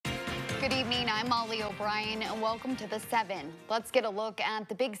Good evening, I'm Molly O'Brien, and welcome to The 7. Let's get a look at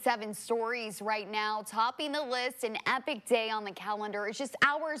the big 7 stories right now. Topping the list, an epic day on the calendar. It's just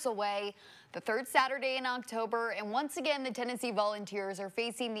hours away, the third Saturday in October, and once again, the Tennessee Volunteers are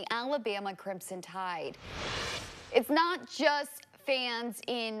facing the Alabama Crimson Tide. It's not just fans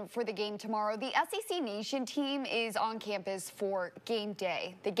in for the game tomorrow. The SEC Nation team is on campus for game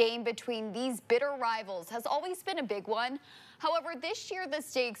day. The game between these bitter rivals has always been a big one. However, this year the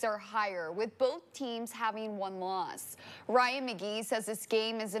stakes are higher, with both teams having one loss. Ryan McGee says this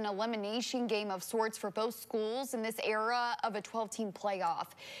game is an elimination game of sorts for both schools in this era of a 12-team playoff.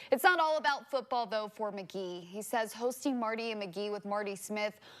 It's not all about football, though, for McGee. He says hosting Marty and McGee with Marty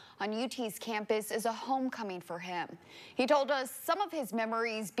Smith on UT's campus is a homecoming for him. He told us some of his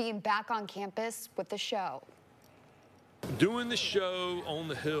memories being back on campus with the show. Doing the show on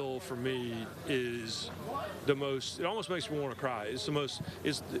the hill for me is the most, it almost makes me want to cry. It's the most,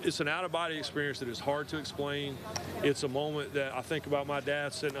 it's an out-of-body experience that is hard to explain. It's a moment that I think about my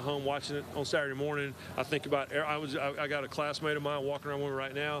dad sitting at home watching it on Saturday morning. I think about, I got a classmate of mine walking around with me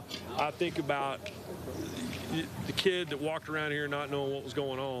right now. I think about the kid that walked around here not knowing what was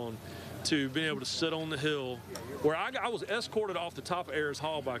going on, to being able to sit on the hill where I was escorted off the top of Ayers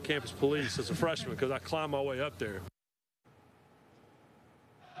Hall by campus police as a freshman because I climbed my way up there.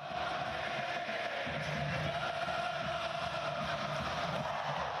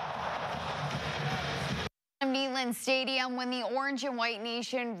 Neyland Stadium, when the Orange and White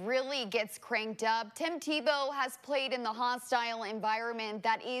Nation really gets cranked up. Tim Tebow has played in the hostile environment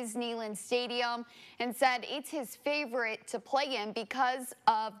that is Neyland Stadium and said it's his favorite to play in because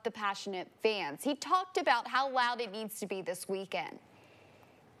of the passionate fans. He talked about how loud it needs to be this weekend.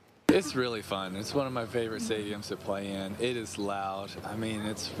 It's really fun. It's one of my favorite stadiums to play in. It is loud. I mean,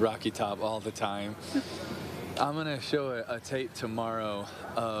 it's Rocky Top all the time. I'm going to show a tape tomorrow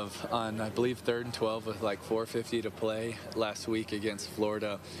on, I believe, 3rd and 12 with like 4:50 to play last week against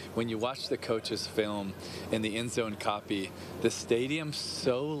Florida. When you watch the coaches film in the end zone copy, the stadium's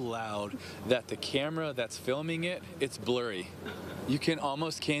so loud that the camera that's filming it, it's blurry. You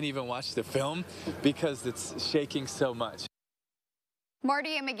almost can't even watch the film because it's shaking so much.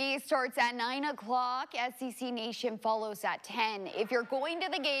 Marty and McGee starts at 9 o'clock. SEC Nation follows at 10. If you're going to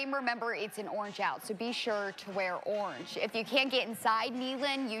the game, remember it's an orange out, so be sure to wear orange. If you can't get inside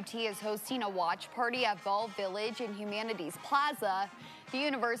Neyland, UT is hosting a watch party at Ball Village in Humanities Plaza. The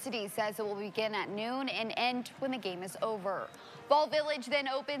university says it will begin at noon and end when the game is over. Ball Village then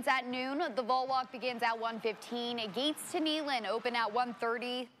opens at noon. The Vol Walk begins at 1:15. Gates to Neyland open at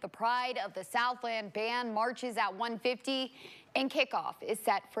 1:30. The Pride of the Southland Band marches at 1:50. And kickoff is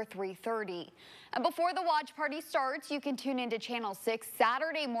set for 3:30. And before the watch party starts, you can tune into Channel 6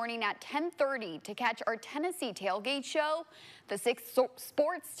 Saturday morning at 10:30 to catch our Tennessee Tailgate Show. The 6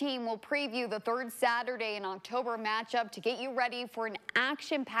 sports team will preview the third Saturday in October matchup to get you ready for an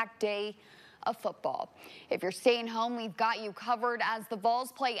action-packed day of football. If you're staying home, we've got you covered as the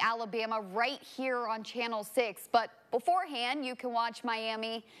Vols play Alabama right here on Channel 6. But beforehand, you can watch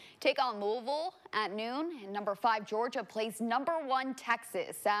Miami take on Louisville at noon. And number 5 Georgia plays number 1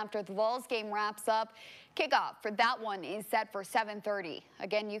 Texas after the Vols game wraps up. Kickoff for that one is set for 7:30.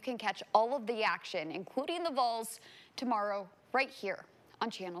 Again, you can catch all of the action, including the Vols, tomorrow right here on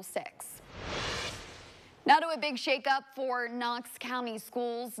Channel 6. Now to a big shakeup for Knox County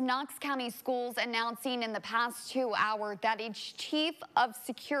Schools. Knox County Schools announcing in the past 2 hours that its chief of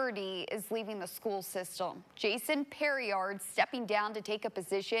security is leaving the school system. Jason Perriard stepping down to take a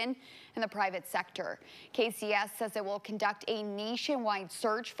position in the private sector. KCS says it will conduct a nationwide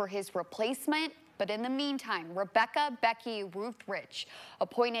search for his replacement. But in the meantime, Rebecca Becky Ruthrich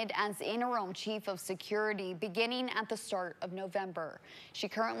appointed as interim chief of security beginning at the start of November. She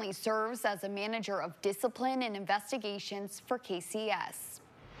currently serves as a manager of discipline and investigations for KCS.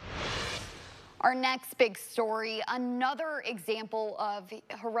 Our next big story, another example of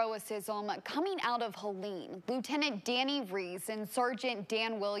heroism coming out of Helene. Lieutenant Danny Reese and Sergeant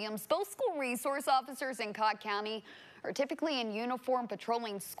Dan Williams, both school resource officers in Cott County, are typically in uniform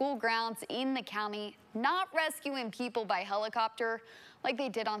patrolling school grounds in the county, not rescuing people by helicopter like they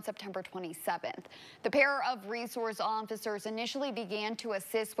did on September 27th. The pair of resource officers initially began to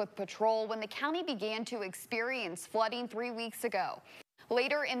assist with patrol when the county began to experience flooding 3 weeks ago.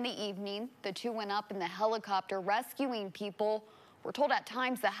 Later in the evening, the two went up in the helicopter rescuing people. We're told at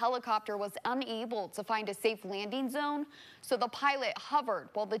times the helicopter was unable to find a safe landing zone, so the pilot hovered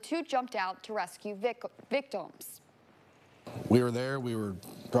while the two jumped out to rescue victims. We were there. We were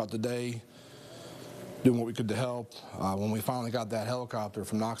throughout the day doing what we could to help. When we finally got that helicopter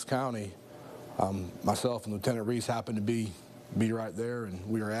from Knox County, myself and Lieutenant Reese happened to be be right there, and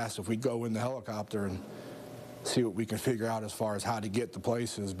we were asked if we'd go in the helicopter and see what we can figure out as far as how to get to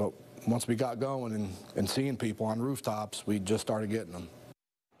places. But once we got going and seeing people on rooftops, we just started getting them.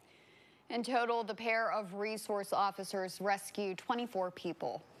 In total, the pair of resource officers rescued 24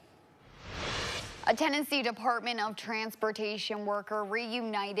 people. A Tennessee Department of Transportation worker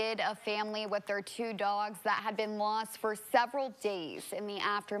reunited a family with their 2 dogs that had been lost for several days in the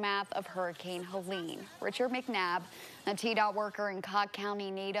aftermath of Hurricane Helene. Richard McNabb, a TDOT worker and Cobb County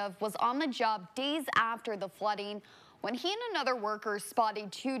native, was on the job days after the flooding when he and another worker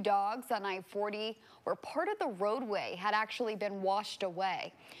spotted 2 dogs on I-40 where part of the roadway had actually been washed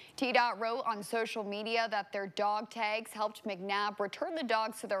away. TDOT wrote on social media that their dog tags helped McNabb return the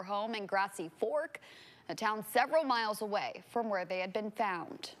dogs to their home in Grassy Fork, a town several miles away from where they had been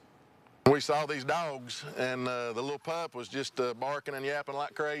found. We saw these dogs, and the little pup was just barking and yapping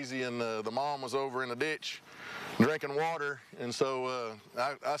like crazy, and the mom was over in the ditch drinking water. And so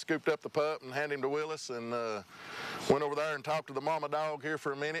I scooped up the pup and handed him to Willis, and went over there and talked to the mama dog here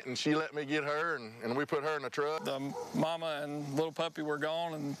for a minute, and she let me get her, and we put her in the truck. The mama and little puppy were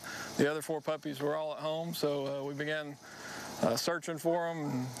gone, and the other 4 puppies were all at home, so we began searching for them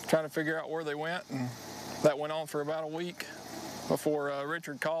and trying to figure out where they went, and that went on for about a week before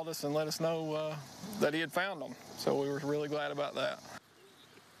Richard called us and let us know that he had found them. So we were really glad about that.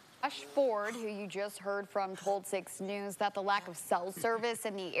 Josh Ford, who you just heard from, told 6 News that the lack of cell service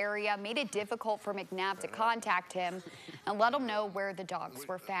in the area made it difficult for McNabb to contact him and let him know where the dogs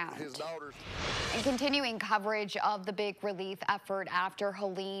were found. And continuing coverage of the big relief effort after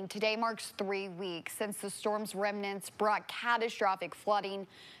Helene, today marks 3 weeks since the storm's remnants brought catastrophic flooding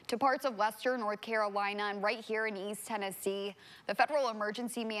to parts of western North Carolina and right here in East Tennessee. The Federal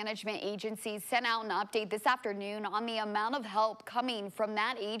Emergency Management Agency sent out an update this afternoon on the amount of help coming from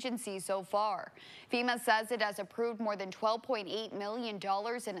that agency so far. FEMA says it has approved more than $12.8 million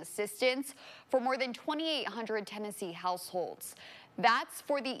in assistance for more than 2,800 Tennessee households. That's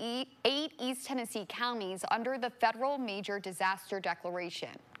for the 8 East Tennessee counties under the federal major disaster declaration: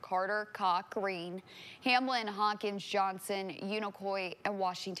 Carter, Cobb, Greene, Hamlin, Hawkins, Johnson, Unicoi, and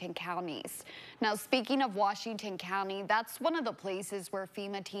Washington counties. Now, speaking of Washington County, that's one of the places where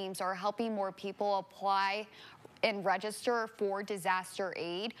FEMA teams are helping more people apply and register for disaster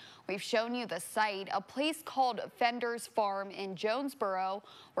aid. We've shown you the site, a place called Fender's Farm in Jonesboro,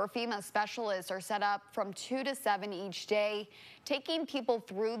 where FEMA specialists are set up from 2 to 7 each day, taking people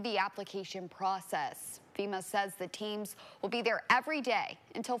through the application process. FEMA says the teams will be there every day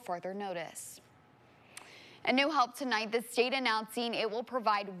until further notice. And new help tonight, the state announcing it will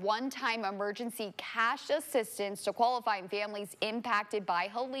provide one-time emergency cash assistance to qualifying families impacted by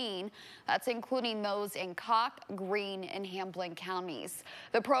Helene. That's including those in Cobb, Greene, and Hamlin counties.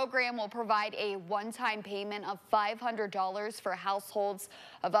 The program will provide a one-time payment of $500 for households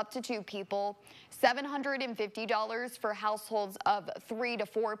of up to 2 people, $750 for households of 3 to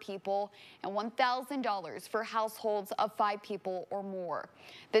 4 people, and $1,000 for households of 5 people or more.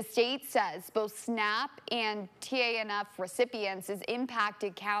 The state says both SNAP and TANF recipients in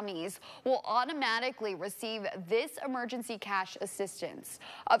impacted counties will automatically receive this emergency cash assistance.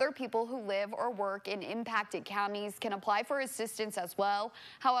 Other people who live or work in impacted counties can apply for assistance as well.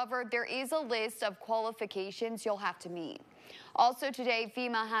 However, there is a list of qualifications you'll have to meet. Also today,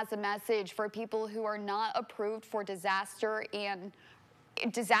 FEMA has a message for people who are not approved for disaster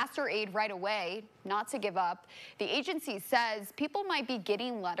aid right away, not to give up. The agency says people might be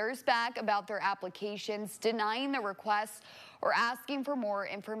getting letters back about their applications, denying the requests or asking for more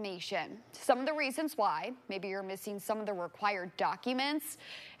information. Some of the reasons why: maybe you're missing some of the required documents.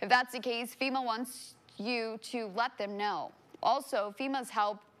 If that's the case, FEMA wants you to let them know. Also, FEMA's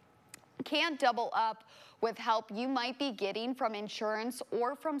help can't double up with help you might be getting from insurance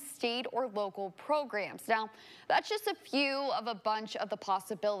or from state or local programs. Now, that's just a few of a bunch of the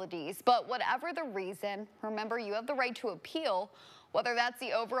possibilities, but whatever the reason, remember you have the right to appeal, whether that's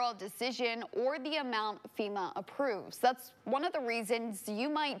the overall decision or the amount FEMA approves. That's one of the reasons you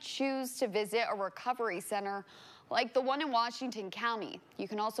might choose to visit a recovery center like the one in Washington County. You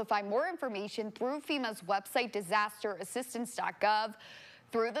can also find more information through FEMA's website, disasterassistance.gov,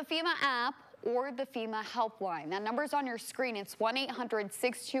 through the FEMA app, or the FEMA helpline. That number's on your screen. It's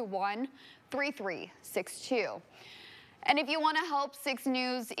 1-800-621-3362. And if you want to help, 6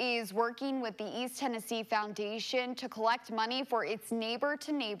 News is working with the East Tennessee Foundation to collect money for its Neighbor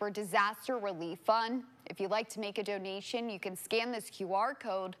to Neighbor Disaster Relief Fund. If you'd like to make a donation, you can scan this QR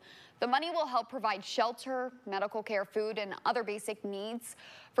code. The money will help provide shelter, medical care, food, and other basic needs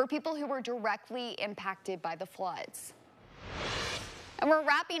for people who were directly impacted by the floods. And we're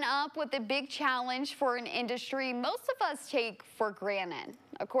wrapping up with a big challenge for an industry most of us take for granted.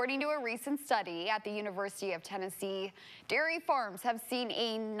 According to a recent study at the University of Tennessee, dairy farms have seen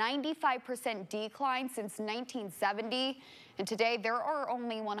a 95% decline since 1970, and today there are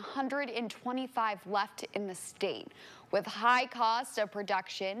only 125 left in the state. With high cost of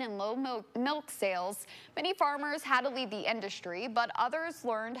production and low milk sales, many farmers had to leave the industry, but others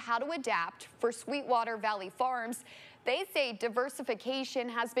learned how to adapt. For Sweetwater Valley Farms, they say diversification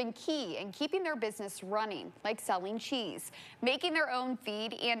has been key in keeping their business running, like selling cheese, making their own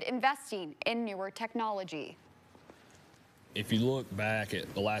feed, and investing in newer technology. If you look back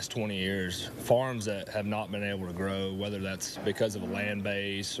at the last 20 years, farms that have not been able to grow, whether that's because of a land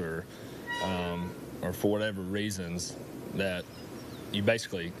base or for whatever reasons, that you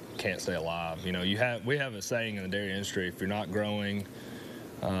basically can't stay alive. You know, we have a saying in the dairy industry: if you're not growing,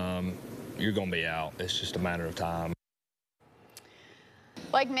 you're going to be out. It's just a matter of time.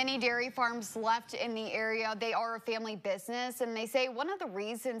 Like many dairy farms left in the area, they are a family business, and they say one of the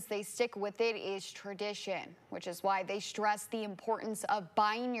reasons they stick with it is tradition, which is why they stress the importance of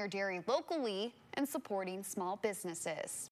buying your dairy locally and supporting small businesses.